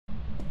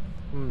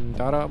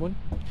Tak harap pun.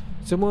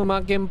 Semua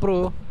makin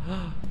pro.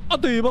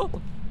 TIBERR.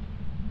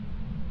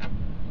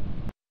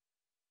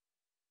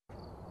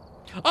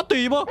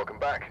 TIBERR. Welcome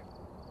back.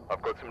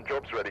 I've got some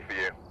jobs ready for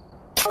you.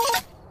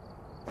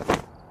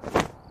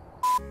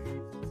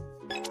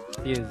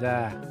 Yes.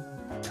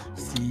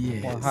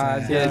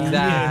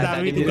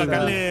 Tapi tukar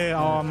colour.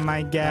 Oh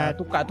my god.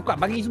 Tukar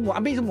bagi semua.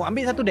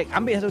 Ambil satu deck.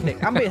 Ambil satu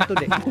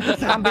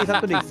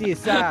deck.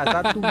 Siasa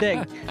satu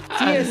deck.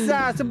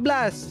 Siasa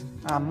 11.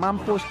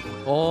 Mampus.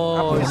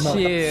 Oh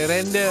shit,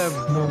 random.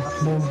 No.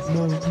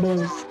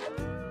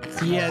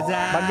 Siasa.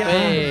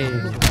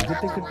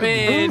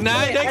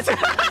 Naik.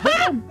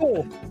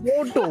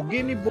 Bodoh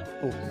gini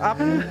bodoh.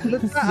 Apa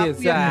letak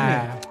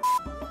Siasa.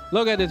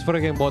 Look at this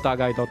freaking botak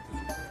guy, Tot.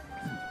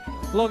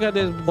 Look at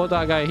this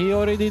botak guy. He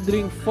already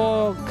drink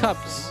 4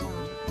 cups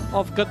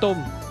of ketum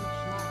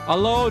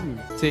alone.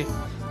 See,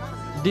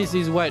 this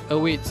is what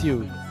awaits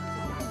you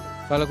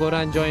kalau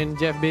korang join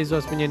Jeff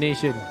Bezos punya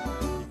nation.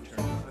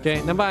 Okay,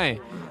 nampak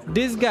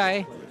this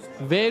guy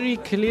very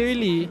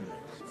clearly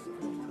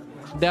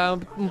dah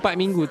 4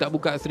 minggu tak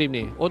buka stream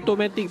ni.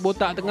 Automatic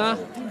botak tengah,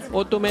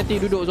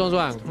 automatic duduk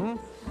seorang-seorang.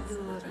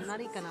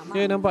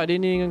 Okay, nampak dia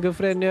ni dengan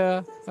girlfriend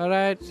dia.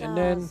 Alright, and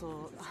then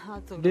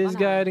this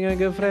guy dengan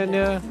girlfriend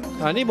dia.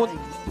 Ni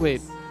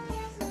wait.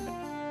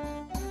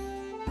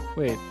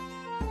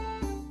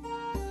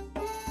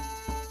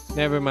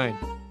 Never mind.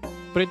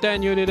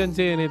 Pretend you didn't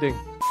say anything.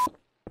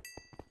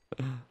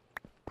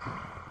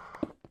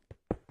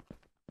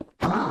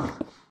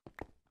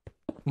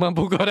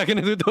 Mampu kau dah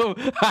kena tutup.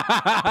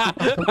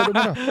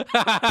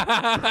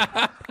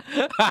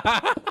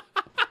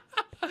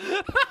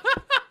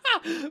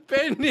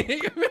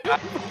 Panik.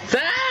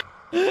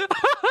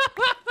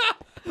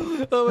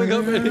 Oh my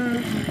god, panic.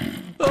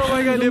 Oh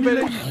my god, dia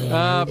panic.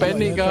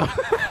 Panic kau.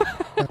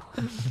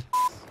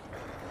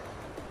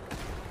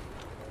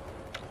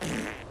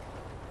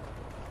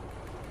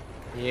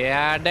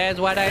 Yeah, that's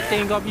what I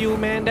think of you,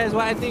 man. That's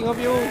what I think of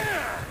you.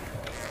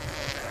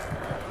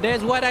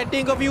 That's what I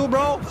think of you,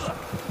 bro.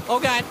 Oh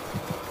god.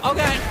 Oh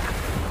god.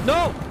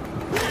 No.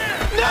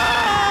 No!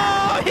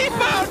 He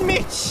found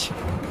Mitch.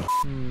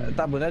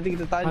 Tak apa, nanti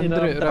kita tanya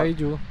 100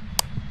 Raiju.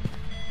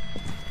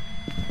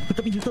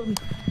 Tutup ni.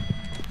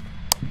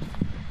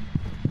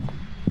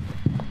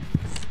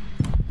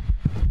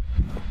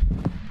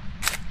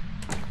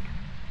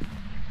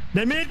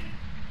 Damn it!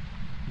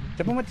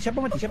 Siapa mati?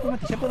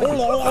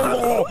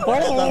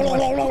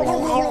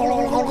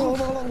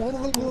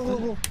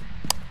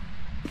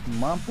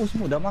 Mampus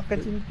semua dah makan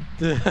sini.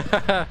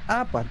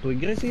 Apa tu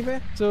agresif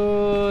So,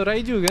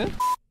 Raiju kan?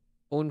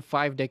 Own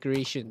 5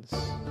 decorations.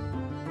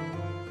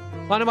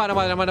 Nampak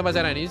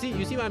sekarang ni.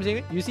 You see what I'm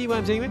saying? You see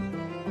what I'm saying, man?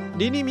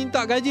 Dia ni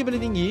minta gaji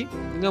paling tinggi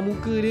dengan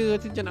muka dia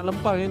macam nak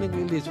lempang kan. Look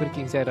at this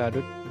freaking Sarah,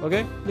 dude.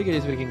 Okay? Look at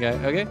this freaking guy,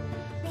 okay?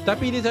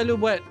 Tapi dia selalu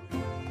buat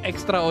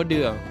extra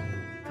order tau.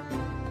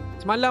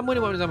 Semalam pun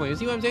dia buat benda sama. You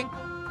see what I'm saying?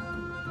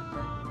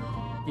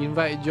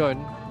 Invite John.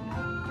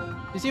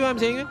 You see what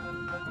I'm saying?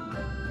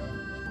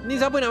 Ni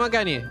siapa nak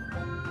makan ni?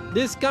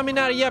 This coming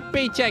out your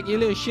paycheck,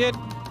 you little shit.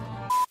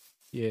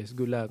 Yes,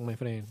 good luck my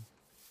friend.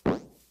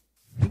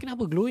 Ni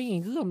kenapa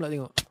glowing ke pula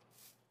tengok?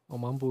 Oh,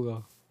 mampu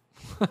kau.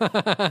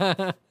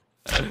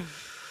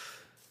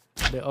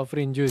 The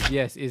offering juice,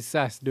 yes, is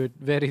sus, dude.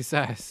 Very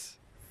sus.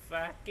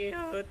 Fuck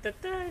you,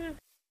 tata.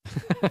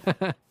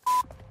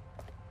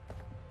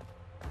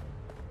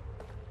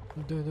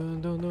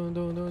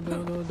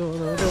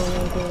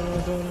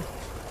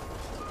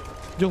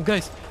 Jom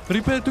guys,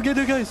 repair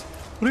together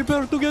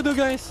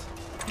guys.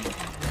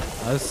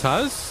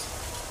 Asas.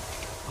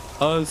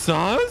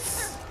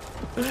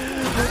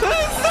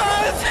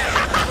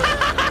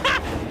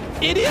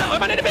 Idiot,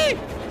 mana dia pergi?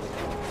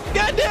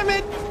 God damn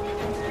it.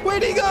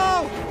 Where'd he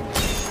go?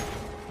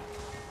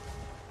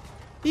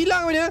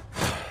 Hilang dia.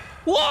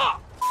 Wah.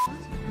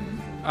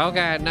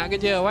 Okay, nak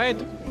kerja,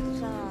 wait.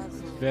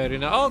 Very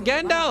nice. Oh,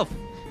 Gandalf.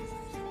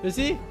 You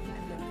see?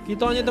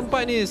 Kita punya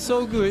tempat ni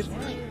so good.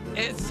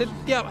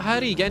 Setiap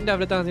hari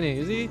Gandalf datang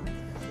sini. You see?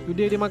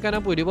 Today dia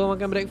makan apa? Dia baru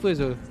makan breakfast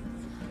tu.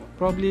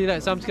 Probably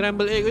like some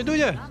scrambled egg. Itu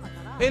je.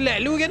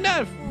 Let lu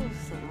Gandalf.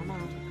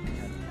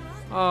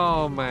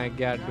 Oh my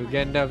god, dude.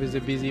 Gandalf is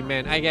a busy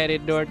man. I get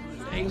it, dude.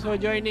 Thanks for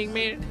joining,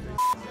 man.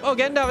 Oh,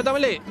 Gandalf datang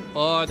balik.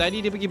 Oh,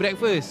 tadi dia pergi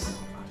breakfast.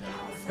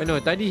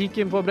 No, tadi he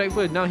came for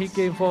breakfast. Now he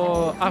came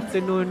for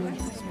afternoon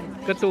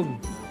ketum.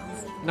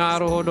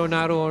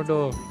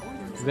 Naruhodo.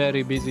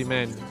 Very busy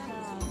man.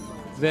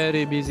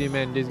 Very busy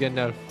man, this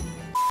Gandalf.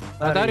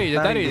 Tarik je.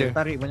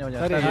 Tarik banyak-banyak.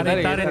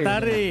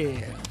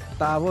 Tarik.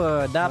 Tak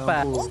apa,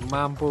 dapat.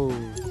 Mampu.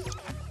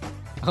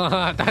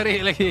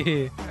 Tarik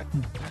lagi.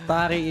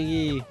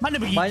 Mana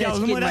pergi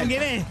kau semua dalam game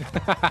ni?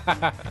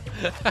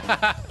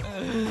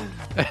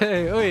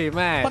 Oi,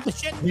 Mat.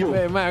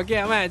 Oi, Mat.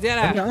 Okay, Mat. Siap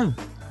lah.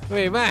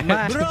 Oi, Mat.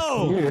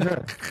 Bro.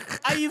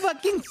 Are you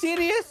fucking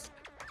serious?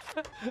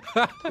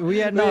 We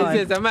are not.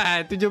 Yes,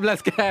 Mat. 17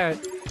 card.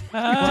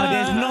 Oh,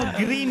 there's no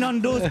green on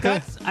those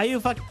cards. Are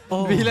you fuck?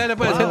 Oh. Bila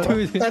dapat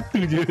satu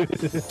je.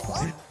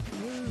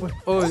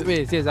 Oh,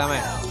 wait, serius lah,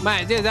 Mat.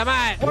 Mat, serius lah,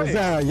 Mat.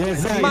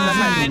 Yes,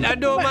 Mat,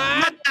 aduh,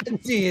 Mat.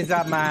 Cik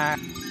sama.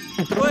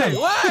 Woi.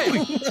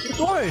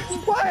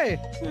 Woi.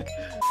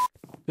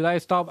 Should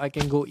I stop? I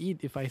can go eat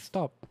if I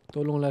stop.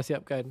 Tolonglah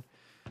siapkan.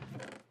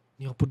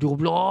 Ni apa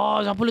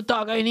 12? Apa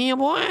letak kat ni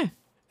apa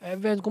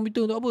Advanced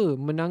computer untuk apa?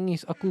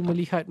 Menangis aku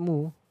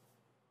melihatmu.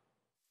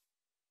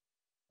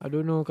 I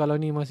don't know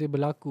kalau ni masih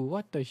berlaku.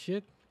 What the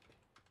shit?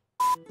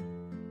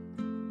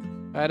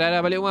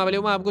 Dah balik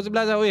rumah pukul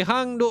 11 dah. Weh,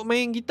 hang duk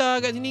main gitar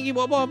kat sini lagi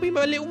buat apa? Pergi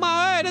balik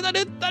rumah dah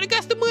tak ada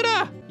customer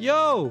dah.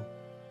 Yo.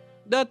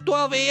 Dah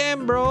 12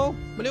 AM bro.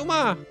 Balik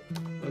rumah.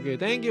 Okay,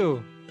 thank you.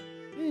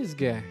 This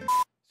guy.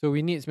 So we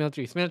need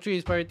smeltery. Smeltery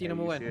is priority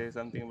number 1. Say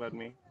something about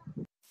me.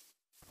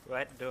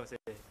 What? Don't say.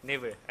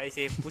 Never. I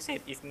say Puset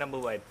is number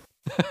 1.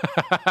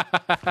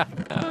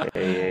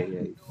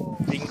 Hey.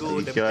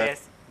 Bingo, the sure?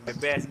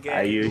 best guy.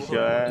 Are you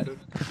sure?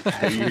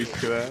 Are you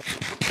sure?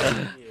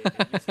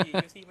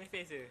 You see my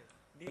face.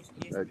 This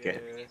is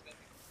Okay.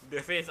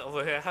 the face of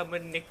a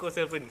Haman Neko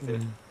servant.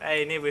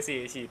 I never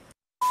say shit.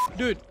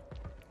 Dude,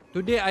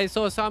 today I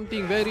saw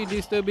something very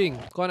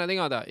disturbing. Kau nak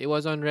tengok tak? It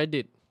was on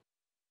Reddit.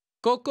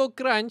 Coco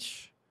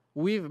Crunch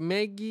with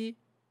Maggi,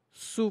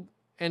 soup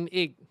and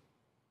egg.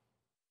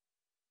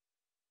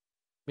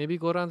 Maybe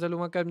korang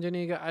selalu makan macam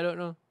ni ke? I don't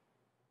know.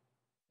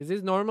 Is this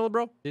normal,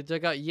 bro? Dia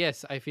cakap,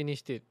 yes, I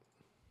finished it.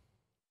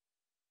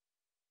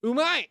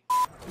 Umai!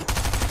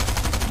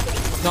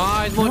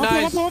 Nice, more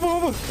nice.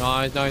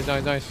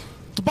 Nice.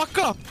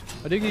 Terbakar.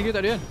 Ada lagi ke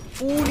tak ada kan?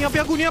 Oh, ni api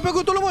aku.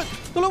 Tolong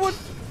bot.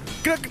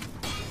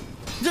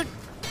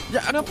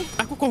 Kenapa?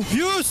 Aku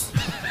confused.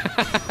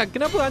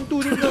 Kenapa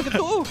hantu ni kena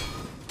ketuk?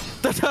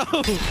 Tak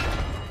tahu.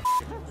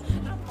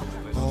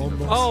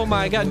 Oh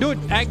my god, dude,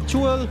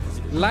 actual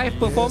live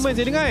performance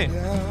je dengar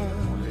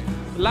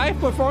Live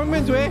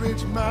performance weh.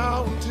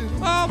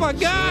 Oh my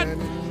god.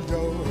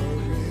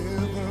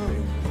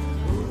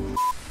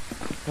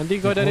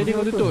 Nanti kau dah ready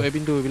kau tutup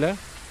pintu bila.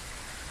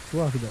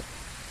 Wah, kejap.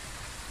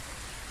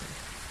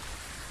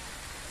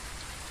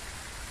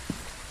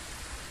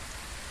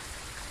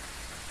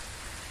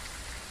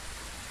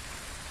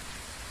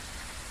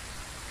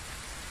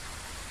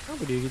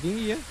 Apa dia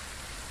tinggi ya?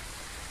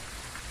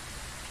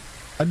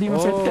 Tadi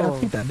masa dekat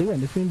api tak ada kan.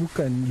 Dia sebenarnya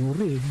bukan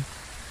Yore.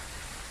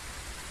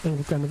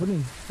 Bukan apa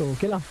ni. So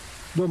okey lah.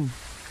 Jom.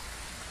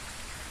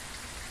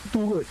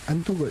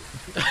 Hantu kot.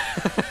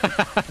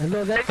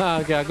 Hello guys.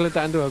 Okay, aku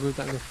letak hantu.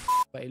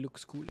 But it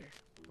looks cooler.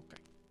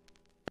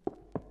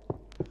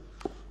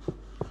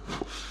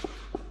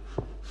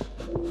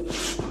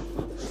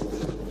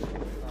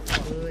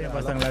 Okay. Yang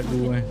pasang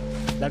lagu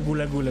Lagu.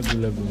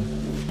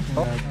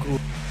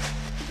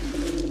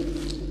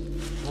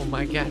 Oh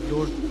my god,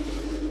 dude.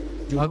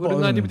 Aku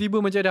dengar tiba-tiba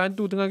macam ada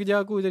hantu tengah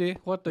kejar aku tadi.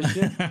 What the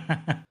shit?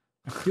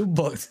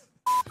 Jukebox.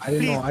 I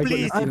don't know. I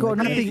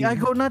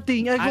got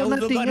nothing.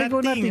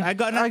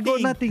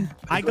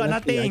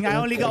 I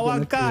only got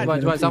one card.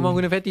 Cepat. Sama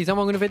guna fatty.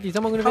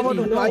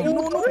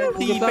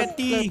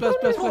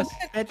 Plus.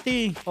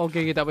 Fatty.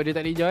 Okay, tak apa. Dia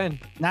tak ada hijau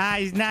kan?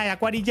 Nice.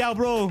 Aku ada hijau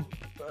bro.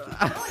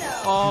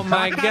 Oh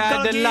my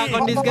god, the luck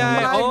on this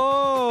guy.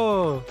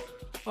 Oh.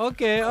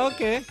 Okay.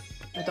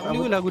 Tak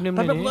boleh lah guna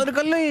benda ni. Tak ada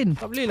kalian.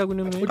 Tak boleh lah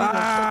guna benda ni.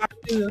 Tak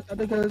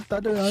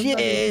ada.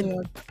 Shit.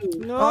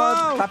 No.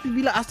 Tapi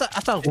bila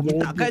asal kau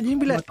minta kat ni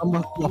Bilal.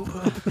 Tambah kuap.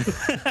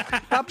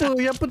 Tak apa,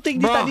 yang penting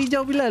dia tak ada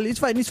hijau Bilal.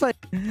 It's fine.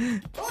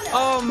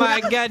 Oh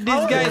my god, this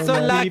guy is so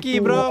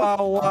lucky bro.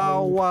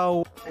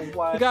 Wow.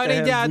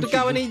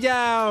 Tukar warna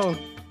hijau.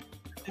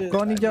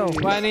 Kau ni hijau.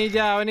 Warna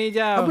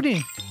hijau. Apa ni?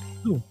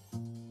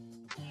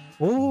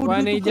 Oh,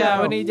 warna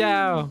hijau.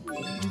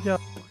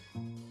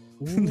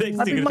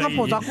 Tapi memang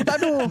apa? Aku tak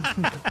ada.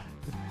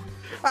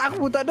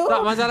 Aku pun tak ada.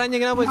 Tak, masalahnya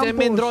kenapa saya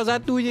main draw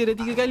satu je dah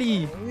 3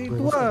 kali.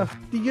 Itu lah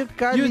 3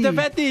 kali. Use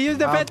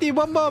the fatty.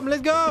 Bom.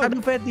 Let's go. Tak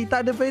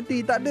ada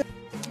fatty.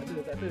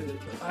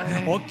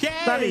 Okay.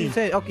 Tarik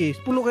saya. Okay,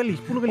 10 kali.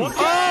 Oh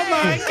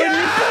my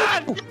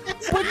god.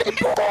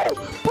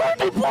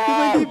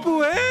 Penipu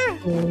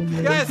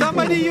Guys,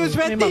 somebody use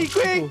fatty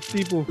quick.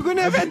 Tipu.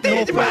 Guna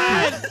fatty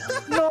cepat.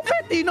 No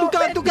fatty.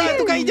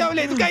 Tukar hijau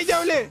boleh.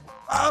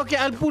 Okay,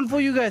 I'll pull for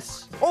you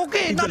guys.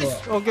 Okay, nice.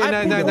 Okay,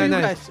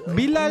 nice.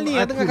 Bilal ni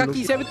tengah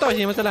kaki sabotage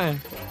ni masalah.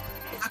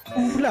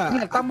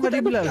 Pula. Tambah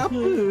dia Bilal.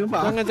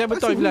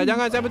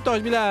 Jangan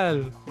sabotage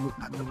Bilal.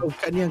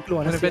 Bukan ni yang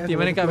keluar. Mana fatty?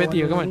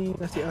 Come on.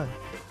 Nasib ah.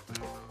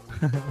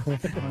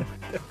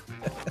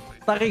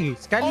 Tarik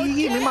sekali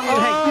lagi memang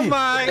hack. Oh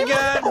my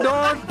god,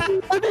 don't.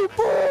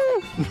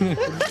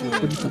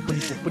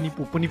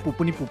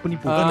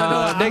 Penipu.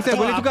 Dexter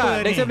boleh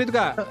tukar.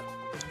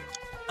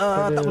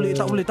 Tak boleh.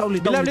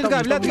 Bilal boleh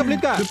tukar. Ada boleh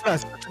tukar.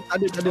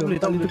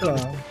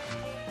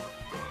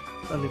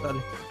 Tak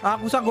boleh.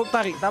 Aku sanggup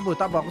tarik. Tak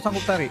apa. Aku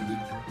sanggup tarik.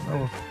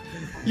 Oh.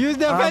 Use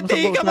the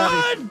fatty, come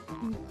on.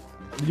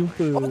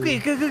 Jumpa.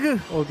 Okay, ke.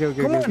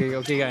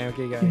 Okay guys.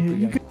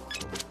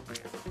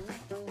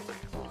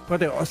 Kau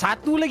tengok,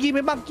 satu lagi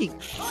memang kick.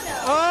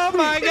 Oh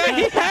my god,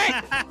 he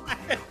hack.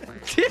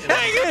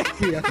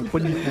 Aku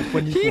penipu.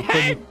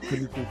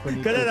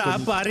 Kau dah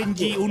apa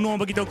RNG Uno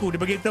bagi tahu aku. Dia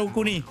bagi tahu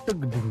aku ni.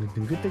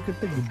 Gedung.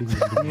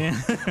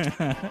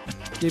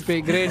 Keep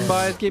it green,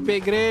 boys. Keep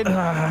it green.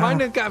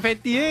 Mana Kak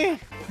Fatty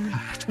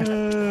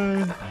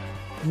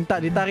Minta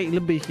ditarik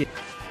lebih sikit.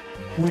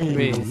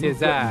 Weh,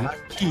 Sisa.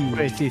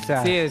 Weh, Sisa.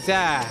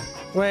 Sisa.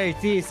 Weh,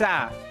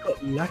 Sisa.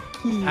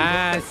 Laki.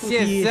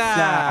 Sisa.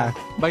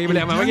 Bagi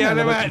balik Ahmad. Bagi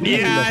Ahmad.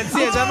 Dia,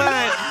 Sisa,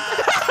 Ahmad.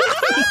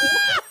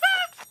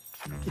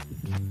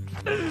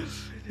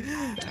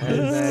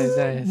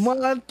 Nice.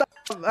 Mantap.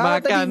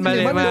 Makan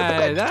balik,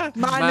 Mat. Mana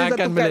Makan satu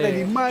kat balik.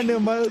 tadi? Mana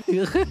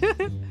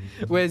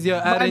Where's your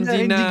Mana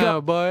RNG RNG now,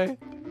 boy?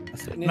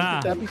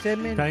 Nah, Tapi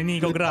semen. kali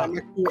ni kau gerak.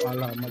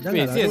 Alamak,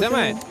 Weh, janganlah. serius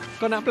Ahmad?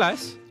 Kau nak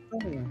plus?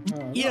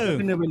 Ya.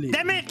 Kena balik.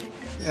 Damn it.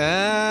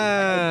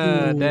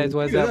 That's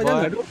what's up,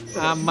 boy.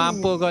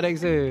 Mampu kau,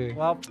 Dexter.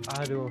 Wap,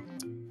 aduh.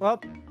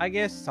 Wap, I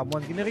guess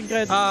someone kena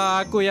regret.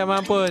 Aku yang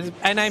mampus.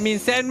 And I mean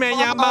Sandman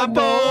yang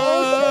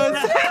mampus.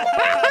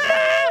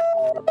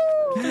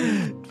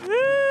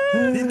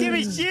 This game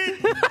is shit.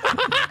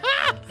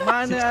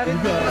 Mana hari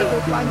tu aku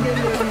panggil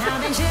dia. I've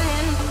been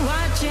chilling,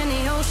 watching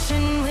the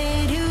ocean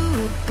with you.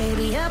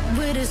 Baby up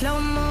with a slow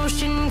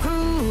motion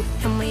crew.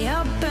 And we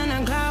up in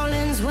our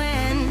growlings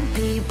when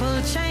people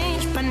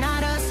change, but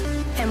not us.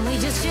 And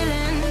we just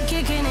chilling,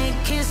 kicking it,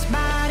 kissed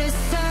by the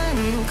sun.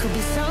 Could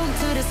be soaked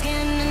to the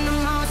skin in the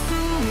moss.